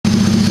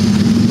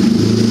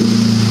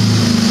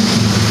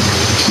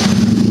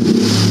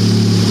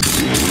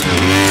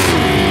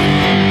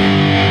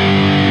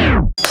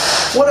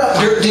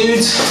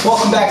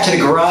Welcome back to the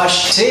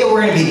garage. Today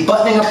we're going to be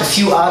buttoning up a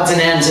few odds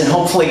and ends and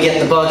hopefully get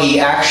the buggy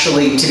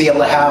actually to be able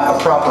to have a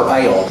proper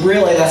idle.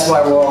 Really, that's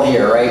why we're all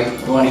here, right?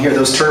 We want to hear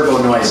those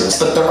turbo noises.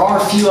 But there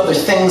are a few other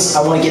things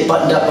I want to get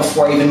buttoned up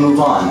before I even move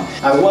on.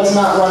 I was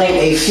not running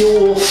a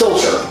fuel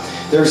filter.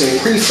 There's a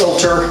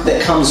pre-filter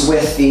that comes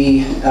with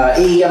the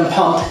AEM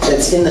pump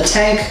that's in the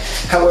tank.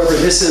 However,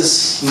 this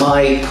is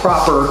my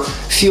proper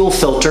fuel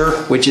filter,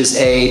 which is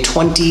a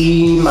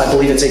 20, I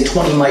believe it's a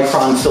 20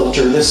 micron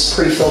filter. This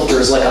pre-filter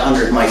is like a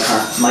 100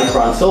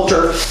 micron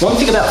filter. One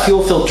thing about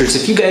fuel filters,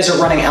 if you guys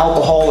are running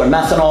alcohol or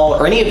methanol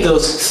or any of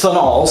those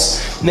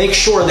phenols, make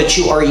sure that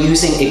you are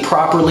using a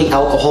properly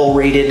alcohol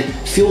rated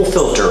fuel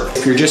filter.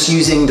 If you're just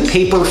using the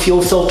paper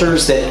fuel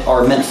filters that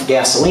are meant for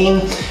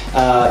gasoline,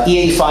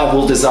 E85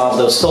 will dissolve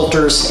those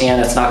filters and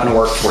it's not going to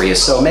work for you.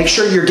 So make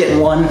sure you're getting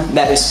one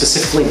that is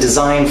specifically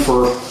designed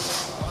for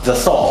the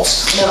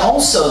thaws. And then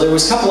also there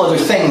was a couple other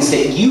things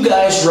that you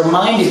guys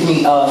reminded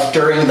me of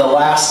during the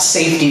last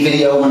safety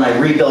video when I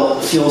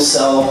rebuilt the fuel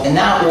cell, and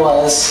that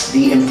was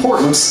the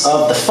importance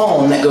of the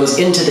foam that goes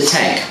into the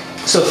tank.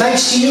 So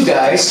thanks to you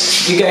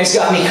guys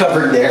got me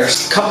covered there.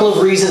 A couple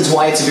of reasons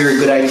why it's a very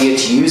good idea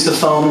to use the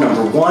foam.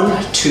 Number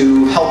one,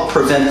 to help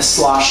prevent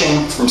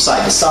sloshing from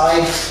side to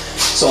side.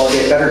 So I'll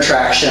get better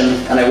traction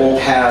and I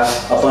won't have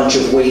a bunch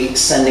of weight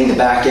sending the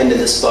back end of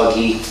this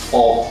buggy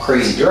all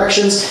crazy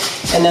directions.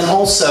 And then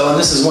also, and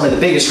this is one of the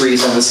biggest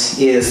reasons,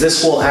 is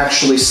this will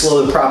actually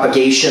slow the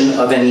propagation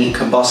of any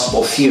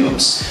combustible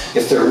fumes.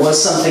 If there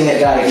was something that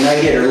got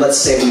ignited, or let's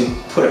say we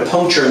put a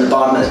puncture in the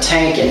bottom of the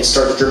tank and it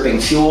starts dripping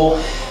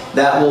fuel,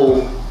 that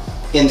will,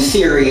 in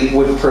theory,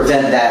 would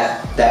prevent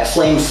that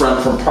flame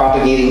front from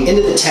propagating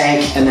into the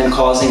tank and then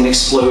causing an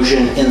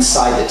explosion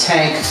inside the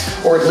tank,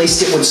 or at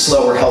least it would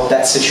slow or help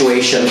that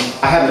situation.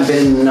 I haven't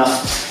been in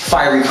enough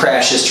fiery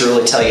crashes to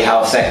really tell you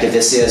how effective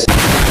this is,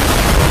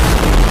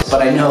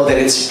 but I know that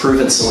it's a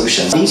proven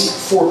solution.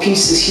 These four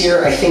pieces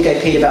here, I think I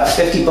paid about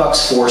 50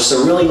 bucks for,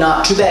 so really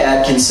not too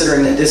bad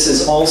considering that this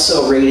is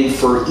also rated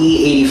for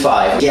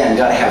E85. Again,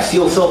 gotta have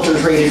fuel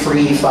filters rated for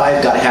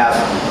E85, gotta have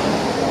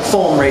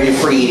foam rated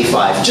for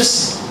E85.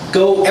 Just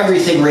go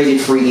everything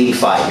rated for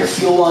E85. Your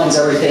fuel lines,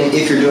 everything,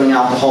 if you're doing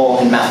alcohol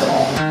and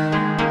methanol.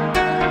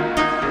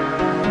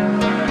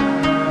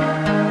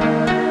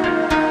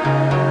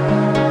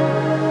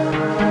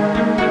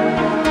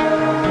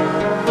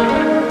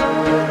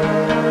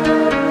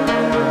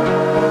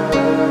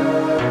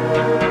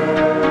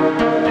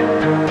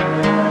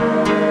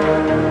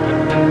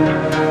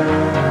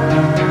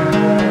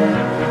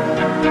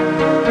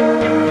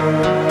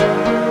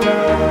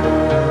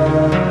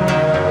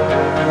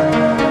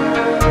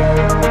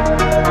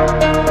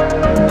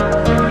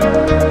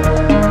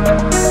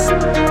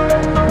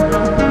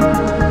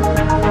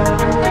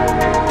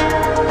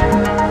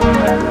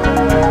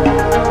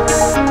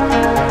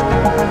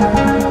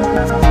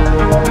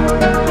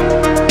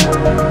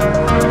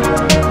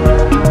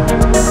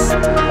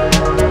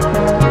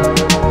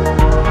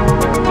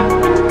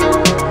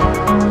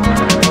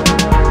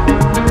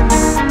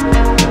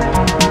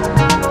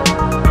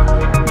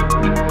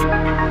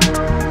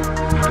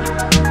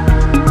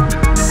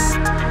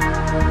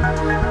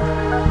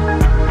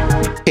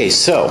 Okay,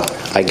 so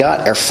I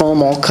got our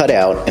foam all cut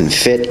out and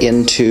fit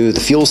into the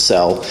fuel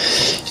cell,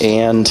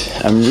 and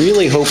I'm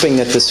really hoping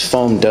that this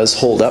foam does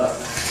hold up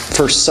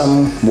for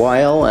some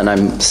while, and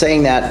I'm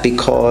saying that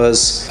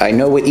because I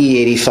know what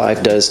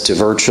E85 does to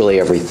virtually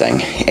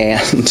everything,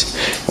 and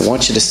I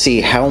want you to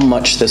see how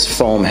much this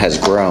foam has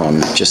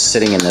grown just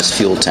sitting in this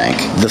fuel tank.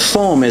 The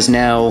foam is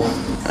now,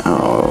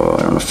 I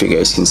don't know if you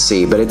guys can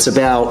see, but it's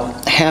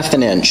about ½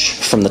 an inch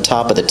from the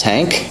top of the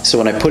tank. So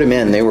when I put them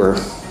in, they were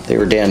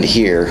down to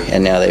here,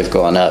 and now they've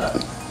gone up.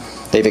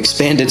 They've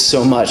expanded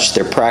so much,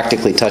 they're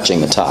practically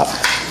touching the top.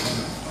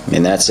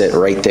 And that's it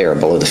right there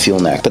below the fuel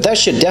neck. But that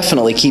should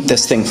definitely keep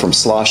this thing from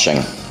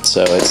sloshing.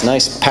 So it's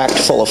nice packed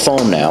full of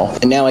foam now.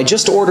 And now I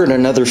just ordered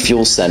another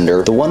fuel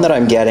sender. The one that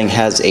I'm getting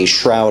has a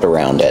shroud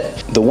around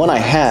it. The one I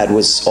had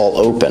was all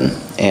open.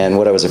 And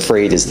what I was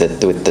afraid is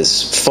that with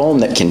this foam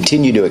that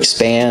continued to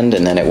expand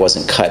and then it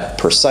wasn't cut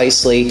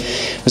precisely,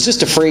 I was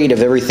just afraid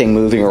of everything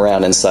moving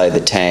around inside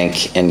the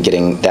tank and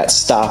getting that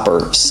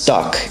stopper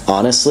stuck.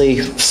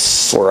 Honestly,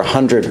 for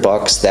 100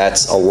 bucks,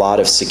 that's a lot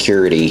of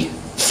security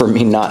for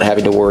me not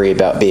having to worry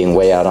about being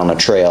way out on a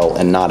trail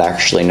and not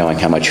actually knowing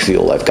how much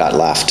fuel I've got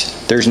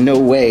left. There's no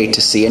way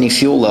to see any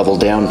fuel level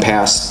down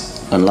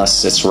past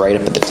unless it's right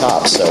up at the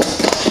top.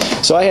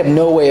 So I have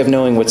no way of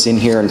knowing what's in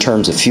here in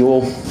terms of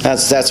fuel.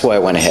 That's why I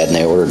went ahead and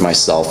I ordered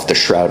myself the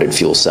shrouded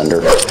fuel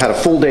sender. Had a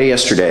full day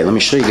yesterday. Let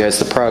me show you guys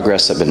the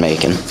progress I've been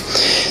making.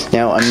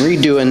 Now I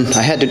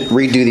had to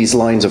redo these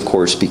lines, of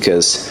course,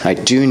 because I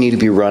do need to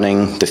be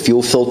running the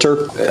fuel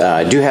filter.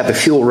 I do have the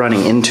fuel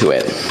running into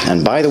it.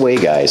 And by the way,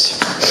 guys,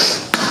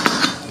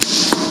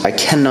 I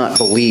cannot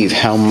believe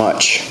how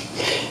much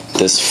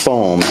this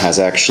foam has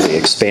actually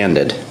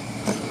expanded.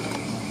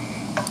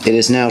 It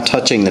is now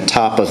touching the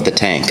top of the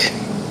tank.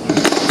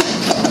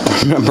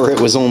 Remember, it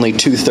was only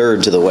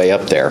 2/3 of the way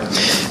up there.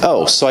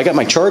 Oh, so I got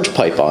my charge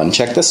pipe on.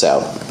 Check this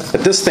out.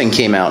 But this thing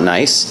came out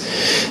nice.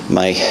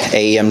 My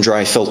AEM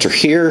dry filter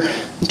here,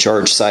 the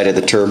charge side of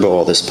the turbo,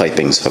 all this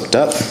piping's hooked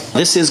up.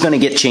 This is going to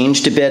get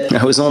changed a bit.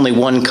 I was only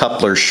one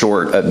coupler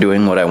short of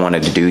doing what I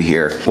wanted to do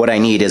here. What I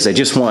need is I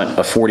just want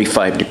a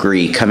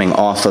 45-degree coming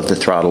off of the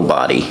throttle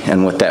body,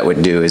 and what that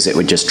would do is it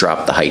would just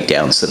drop the height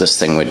down, so this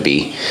thing would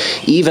be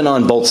even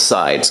on both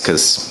sides,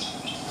 because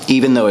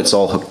even though it's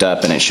all hooked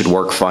up and it should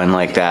work fine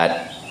like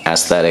that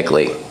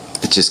aesthetically,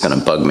 it's just going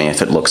to bug me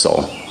if it looks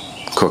all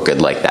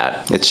crooked like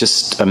that. It's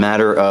just a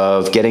matter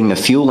of getting the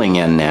fueling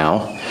in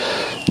now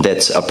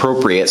that's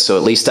appropriate, so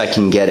at least I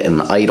can get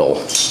an idle.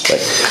 But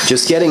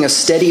just getting a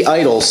steady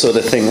idle so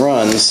the thing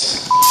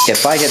runs.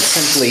 If I had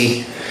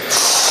simply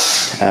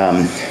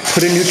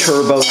put a new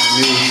turbo,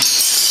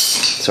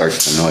 sorry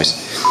for the noise.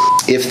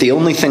 If the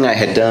only thing I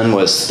had done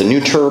was the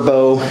new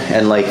turbo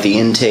and like the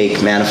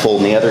intake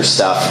manifold and the other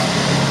stuff,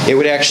 it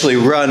would actually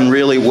run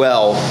really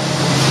well.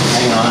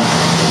 Hang on.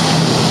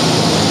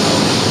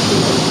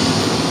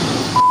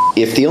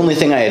 If the only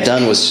thing I had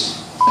done was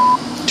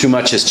too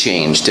much has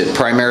changed,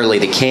 primarily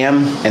the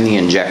cam and the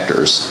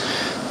injectors.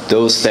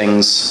 Those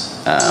things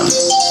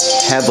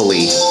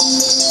heavily.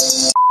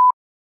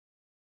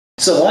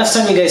 So the last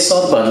time you guys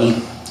saw the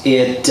buggy,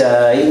 it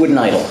wouldn't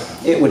idle.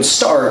 It would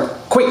start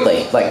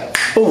quickly, like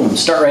boom,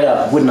 start right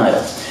up, wouldn't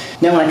idle.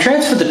 Now when I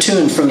transferred the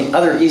tune from the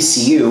other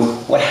ECU,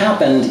 what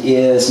happened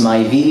is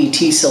my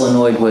VVT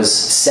solenoid was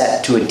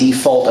set to a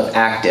default of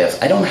active.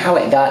 I don't know how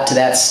it got to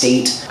that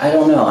state. I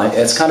don't know.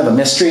 It's kind of a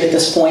mystery at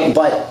this point,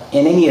 but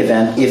in any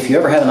event, if you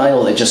ever have an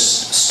idle that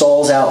just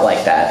stalls out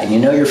like that, and you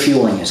know your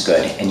fueling is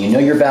good, and you know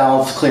your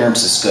valve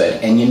clearance is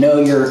good, and you know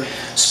your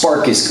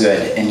spark is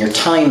good, and your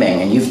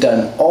timing, and you've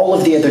done all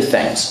of the other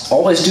things.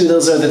 Always do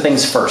those other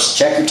things first.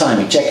 Check your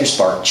timing, check your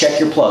spark, check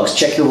your plugs,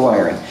 check your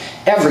wiring,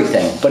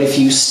 everything. But if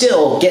you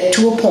still get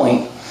to a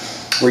point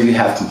where you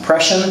have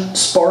compression,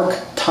 spark,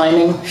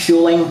 timing,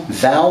 fueling,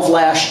 valve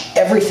lash,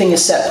 everything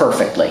is set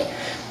perfectly,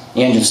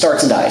 the engine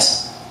starts and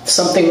dies.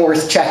 Something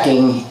worth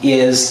checking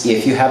is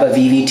if you have a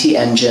VVT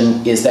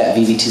engine, is that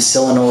VVT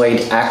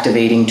solenoid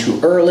activating too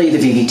early, the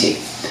VVT?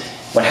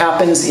 What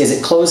happens is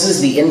it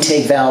closes the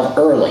intake valve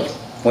early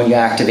when you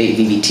activate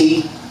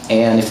VVT,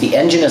 and if the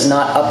engine is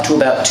not up to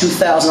about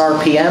 2,000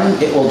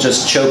 RPM, it will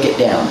just choke it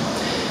down.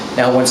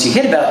 Now once you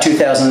hit about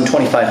 2,000,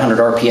 2,500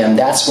 RPM,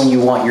 that's when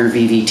you want your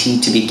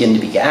VVT to begin to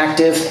be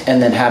active,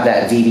 and then have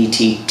that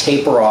VVT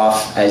taper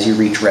off as you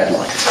reach red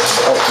line.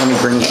 Oh, let me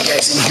bring you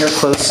guys in here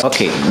close.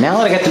 Okay, now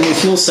that I got the new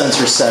fuel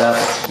sensor set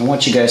up, I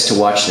want you guys to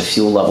watch the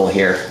fuel level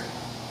here.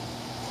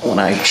 When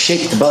I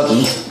shake the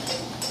buggy,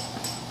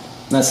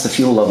 that's the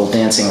fuel level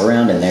dancing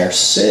around in there.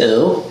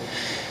 So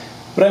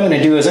what I'm going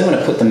to do is I'm going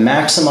to put the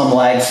maximum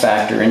lag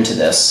factor into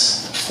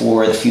this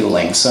for the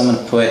fueling. So I'm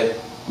going to put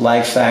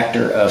lag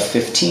factor of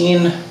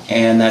 15,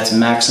 and that's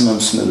maximum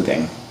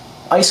smoothing.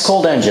 Ice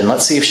cold engine,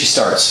 let's see if she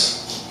starts.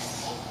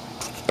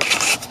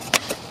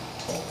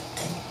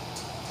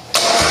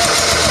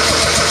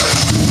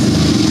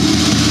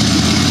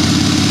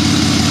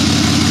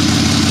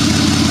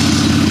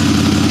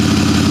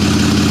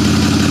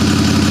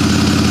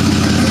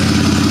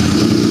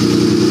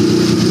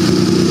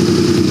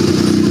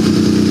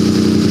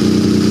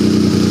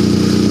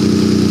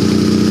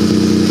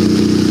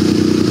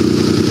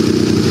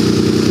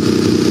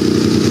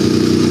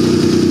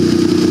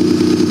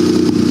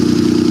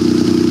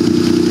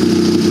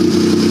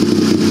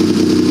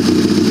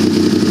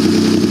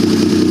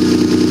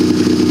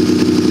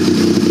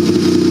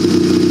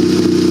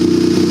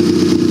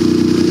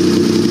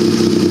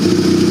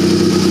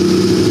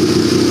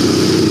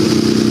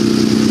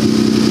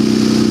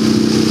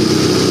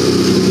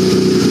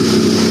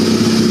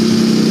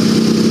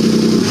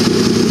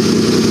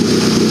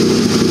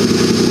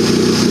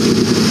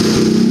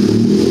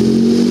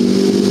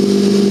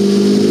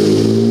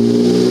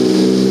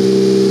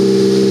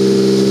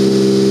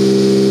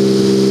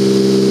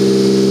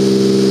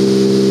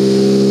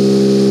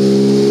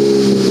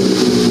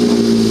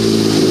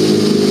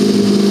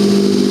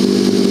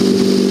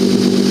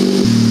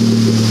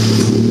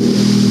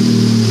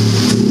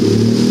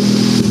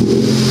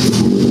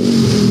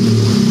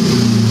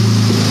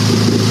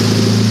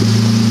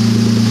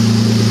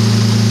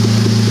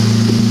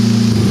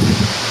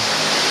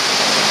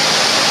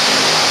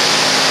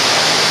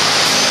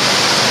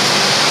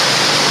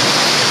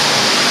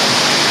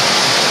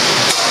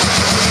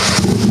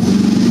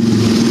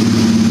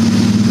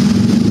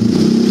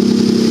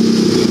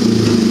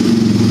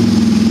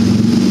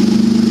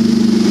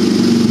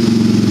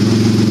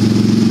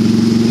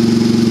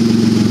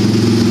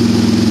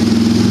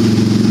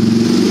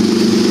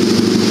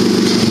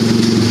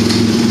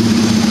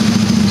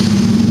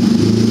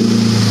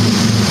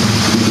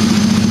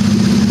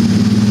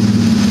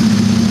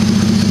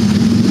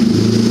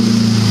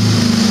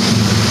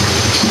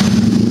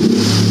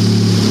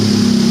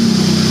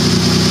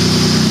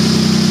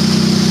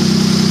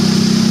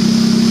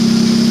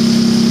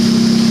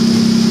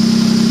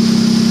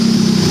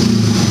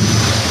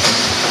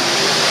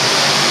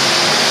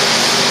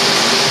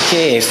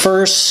 Okay,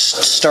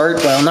 first start,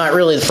 well, not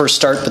really the first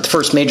start, but the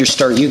first major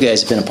start you guys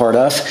have been a part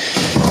of.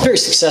 Very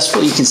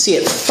successful. You can see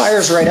it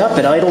fires right up.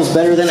 It idles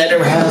better than it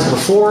ever has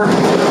before.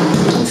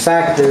 In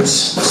fact, there's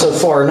so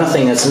far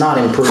nothing that's not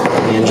improved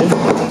on the engine.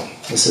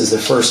 This is the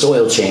first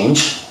oil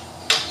change.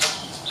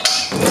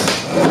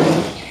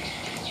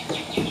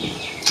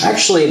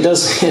 Actually,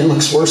 it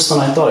looks worse than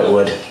I thought it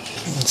would.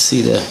 Let's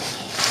see the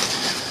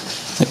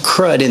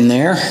crud in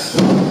there.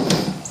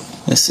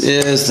 This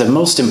is the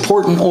most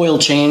important oil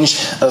change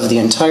of the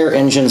entire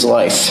engine's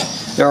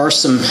life. There are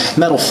some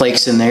metal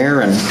flakes in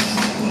there, and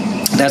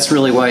that's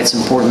really why it's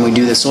important we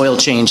do this oil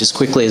change as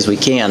quickly as we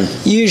can.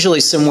 Usually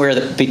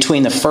somewhere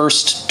between the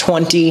first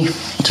 20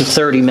 to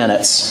 30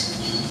 minutes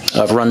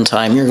of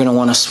runtime, you're going to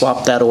want to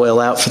swap that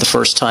oil out for the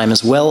first time,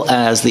 as well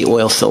as the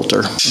oil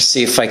filter. Let's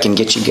see if I can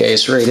get you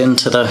guys right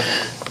into the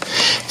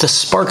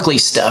sparkly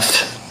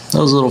stuff.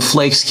 Those little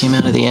flakes came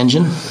out of the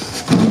engine.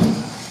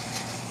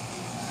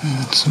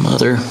 Some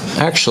other,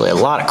 actually a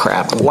lot of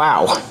crap.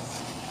 Wow.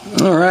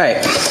 All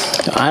right.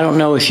 I don't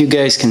know if you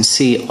guys can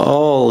see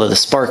all of the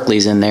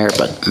sparklies in there,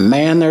 but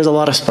man, there's a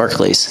lot of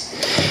sparklies.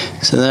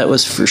 So that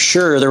was for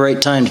sure the right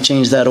time to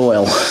change that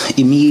oil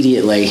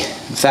immediately.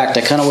 In fact,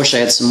 I kind of wish I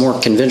had some more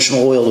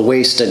conventional oil to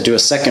waste to do a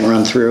second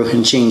run through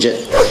and change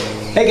it.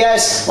 Hey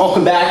guys,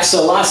 welcome back.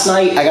 So last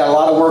night I got a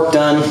lot of work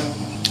done.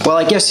 Well,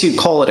 I guess you'd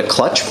call it a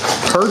clutch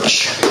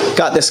perch.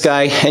 Got this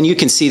guy, and you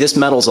can see this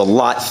metal's a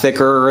lot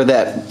thicker.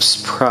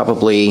 That's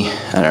probably,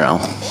 I don't know,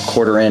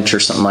 1/4 inch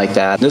or something like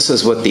that. This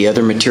is what the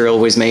other material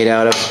was made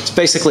out of. It's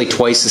basically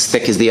twice as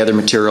thick as the other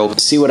material.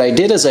 See, what I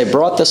did is I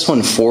brought this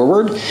one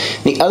forward.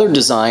 The other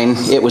design,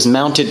 it was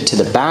mounted to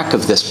the back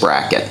of this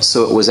bracket,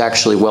 so it was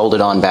actually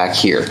welded on back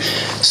here.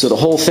 So the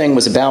whole thing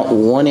was about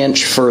 1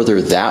 inch further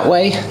that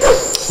way.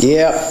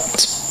 Yeah,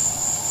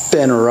 it's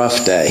been a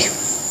rough day.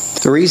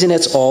 The reason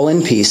it's all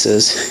in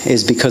pieces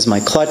is because my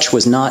clutch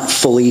was not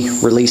fully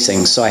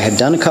releasing, so I had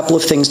done a couple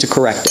of things to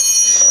correct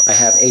it. I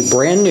have a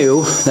brand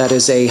new, that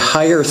is a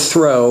higher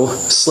throw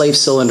slave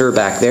cylinder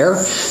back there,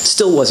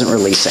 still wasn't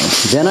releasing.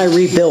 Then I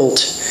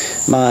rebuilt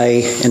my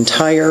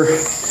entire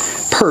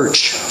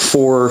perch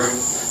for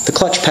the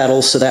clutch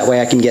pedal so that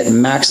way I can get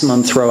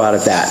maximum throw out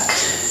of that.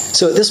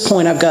 So at this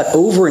point I've got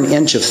over 1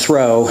 inch of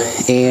throw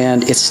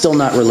and it's still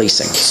not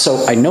releasing.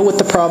 So I know what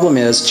the problem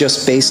is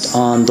just based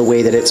on the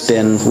way that it's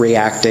been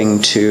reacting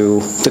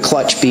to the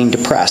clutch being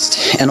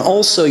depressed. And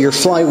also your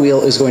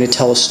flywheel is going to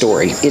tell a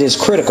story. It is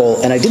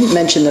critical, and I didn't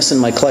mention this in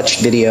my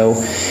clutch video,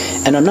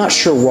 and I'm not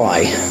sure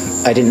why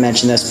I didn't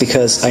mention this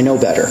because I know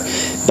better.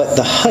 But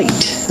the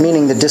height,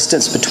 meaning the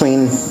distance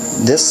between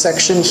this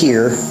section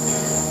here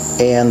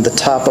and the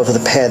top of the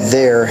pad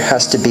there,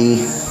 has to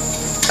be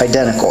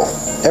identical.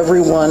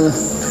 Everyone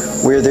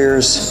where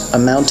there's a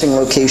mounting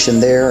location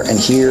there and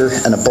here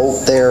and a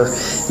bolt there,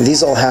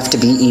 these all have to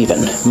be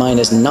even. Mine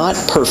is not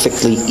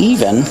perfectly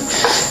even,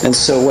 and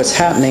so what's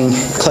happening,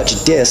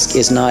 clutch disc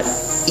is not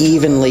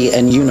evenly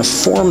and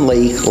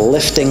uniformly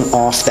lifting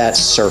off that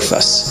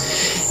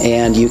surface.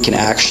 And you can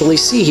actually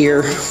see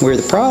here where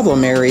the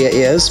problem area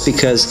is,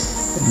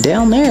 because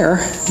down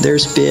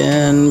there's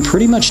been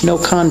pretty much no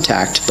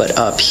contact, but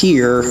up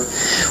here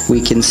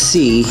we can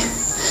see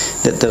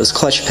that those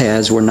clutch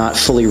pads were not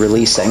fully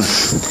releasing.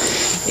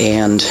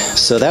 And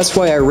so that's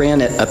why I ran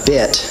it a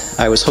bit.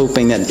 I was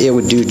hoping that it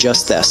would do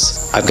just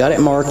this. I've got it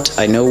marked,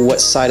 I know what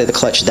side of the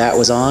clutch that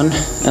was on,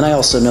 and I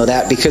also know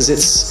that because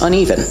it's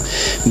uneven.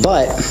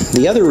 But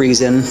the other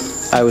reason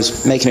I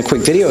was making a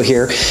quick video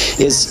here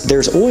is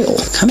there's oil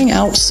coming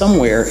out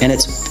somewhere, and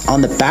it's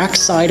on the back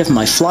side of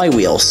my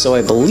flywheel. So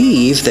I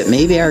believe that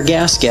maybe our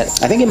gasket,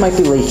 I think it might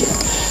be leaking.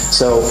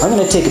 So I'm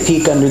going to take a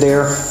peek under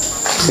there.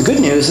 The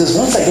good news is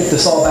once I get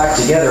this all back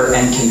together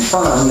and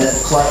confirm that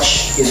the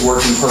clutch is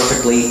working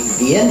perfectly,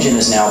 the engine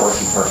is now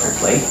working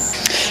perfectly.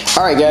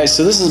 Alright guys,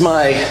 so this is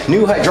my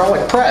new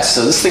hydraulic press.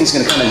 So this thing's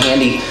going to come in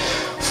handy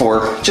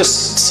for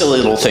just silly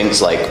little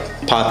things like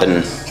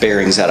popping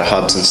bearings out of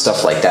hubs and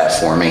stuff like that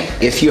for me.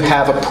 If you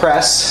have a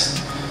press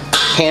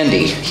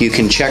handy, you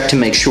can check to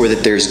make sure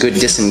that there's good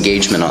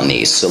disengagement on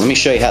these. So let me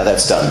show you how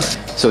that's done.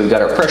 So we've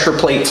got our pressure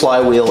plate,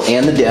 flywheel,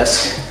 and the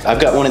disc.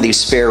 I've got one of these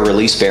spare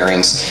release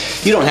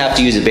bearings. You don't have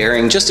to use a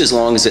bearing, just as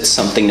long as it's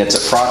something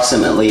that's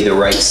approximately the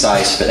right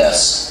size for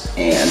this.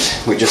 And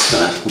we're just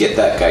gonna get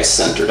that guy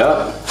centered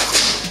up.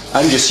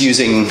 I'm just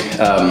using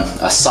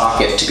a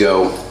socket to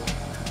go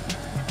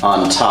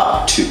on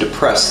top to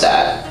depress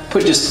that.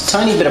 Put just a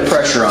tiny bit of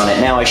pressure on it.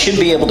 Now I should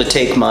be able to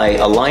take my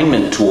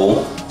alignment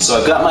tool. So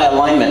I've got my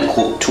alignment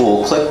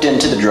tool clipped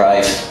into the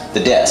drive, the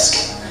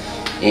disc.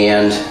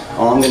 And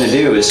all I'm going to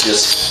do is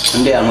just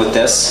come down with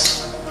this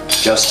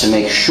just to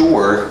make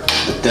sure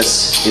that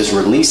this is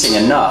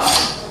releasing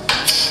enough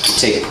to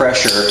take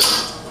pressure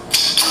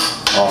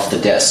off the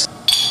disc.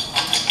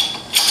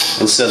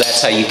 And so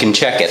that's how you can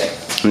check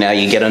it. Now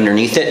you get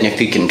underneath it, and if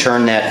you can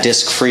turn that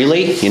disc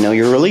freely, you know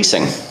you're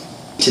releasing.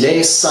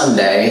 Today's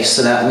Sunday,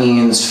 so that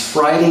means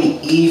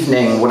Friday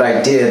evening what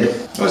I did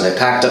was I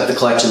packed up the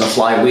clutch and the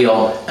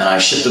flywheel and I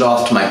shipped it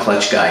off to my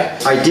clutch guy.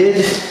 I did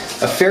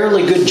a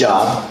fairly good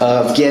job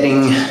of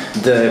getting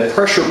the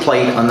pressure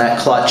plate on that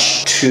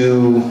clutch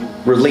to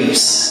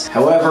release.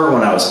 However,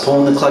 when I was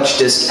pulling the clutch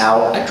disc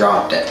out, I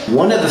dropped it.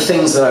 One of the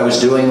things that I was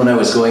doing when I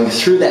was going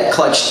through that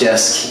clutch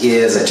disc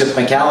is I took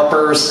my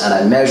calipers and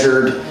I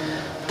measured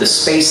the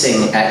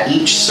spacing at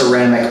each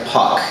ceramic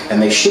puck, and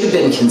they should have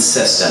been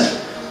consistent.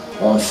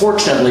 Well,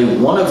 unfortunately,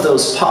 one of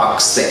those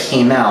pucks that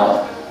came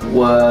out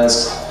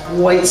was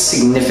quite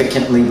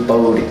significantly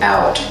bowed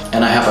out,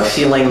 and I have a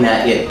feeling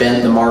that it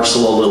bent the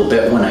Marshall a little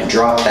bit when I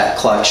dropped that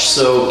clutch,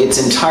 so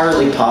it's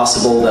entirely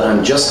possible that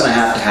I'm just going to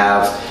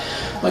have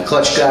my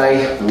clutch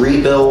guy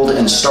rebuild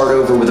and start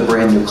over with a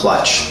brand new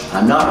clutch.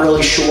 I'm not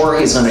really sure.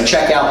 He's going to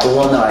check out the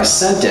one that I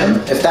sent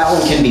him. If that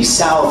one can be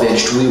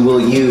salvaged, we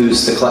will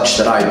use the clutch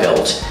that I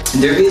built.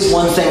 There is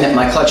one thing that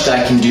my clutch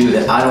guy can do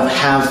that I don't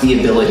have the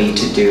ability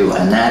to do,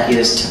 and that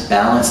is to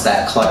balance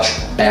that clutch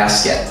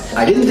basket.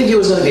 I didn't think it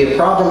was going to be a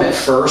problem at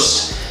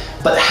first,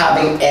 but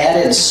having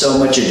added so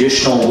much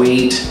additional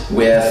weight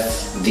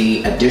with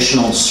the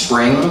additional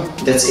spring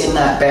that's in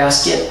that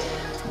basket,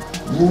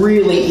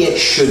 really it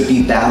should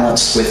be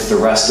balanced with the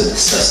rest of the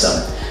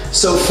system.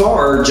 So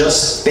far,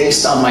 just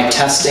based on my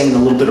testing and a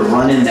little bit of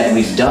run-in that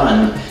we've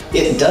done,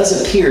 it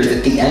does appear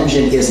that the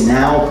engine is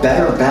now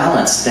better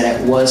balanced than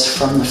it was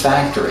from the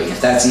factory, if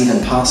that's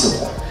even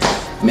possible.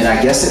 I mean, I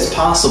guess it's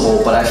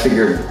possible, but I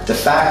figured the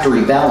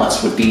factory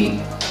balance would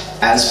be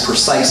as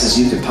precise as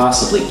you could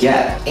possibly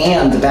get.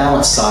 And the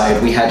balance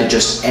side, we had to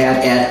just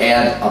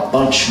add a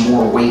bunch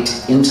more weight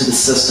into the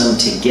system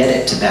to get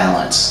it to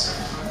balance.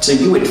 So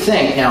you would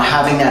think, now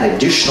having that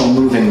additional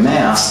moving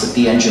mass, that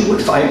the engine would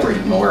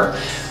vibrate more.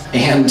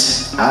 And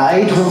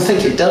I don't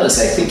think it does.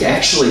 I think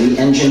actually the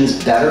engine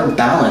is better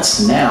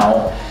balanced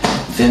now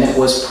than it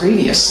was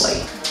previously.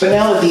 But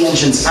now that the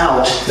engine's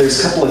out,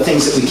 there's a couple of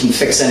things that we can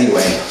fix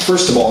anyway.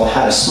 First of all, it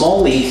had a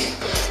small leak.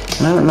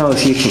 And I don't know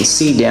if you can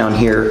see down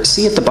here.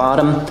 See at the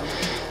bottom?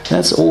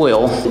 That's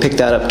oil. We'll pick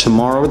that up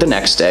tomorrow or the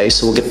next day,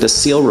 so we'll get the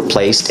seal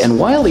replaced. And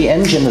while the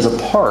engine is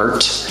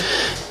apart,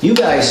 you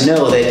guys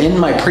know that in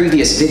my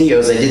previous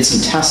videos I did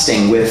some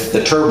testing with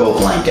the turbo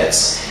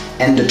blankets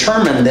and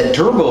determined that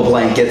turbo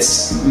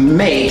blankets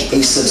make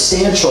a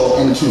substantial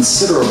and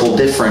considerable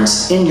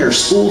difference in your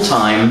spool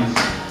time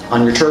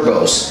on your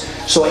turbos.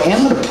 So I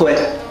am going to put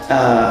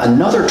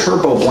another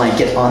turbo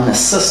blanket on the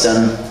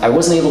system. I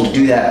wasn't able to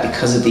do that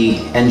because of the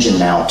engine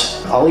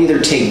mount. I'll either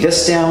take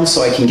this down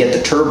so I can get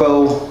the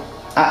turbo,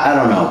 I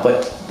don't know,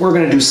 but we're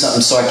going to do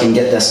something so I can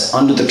get this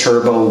under the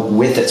turbo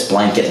with its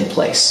blanket in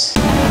place.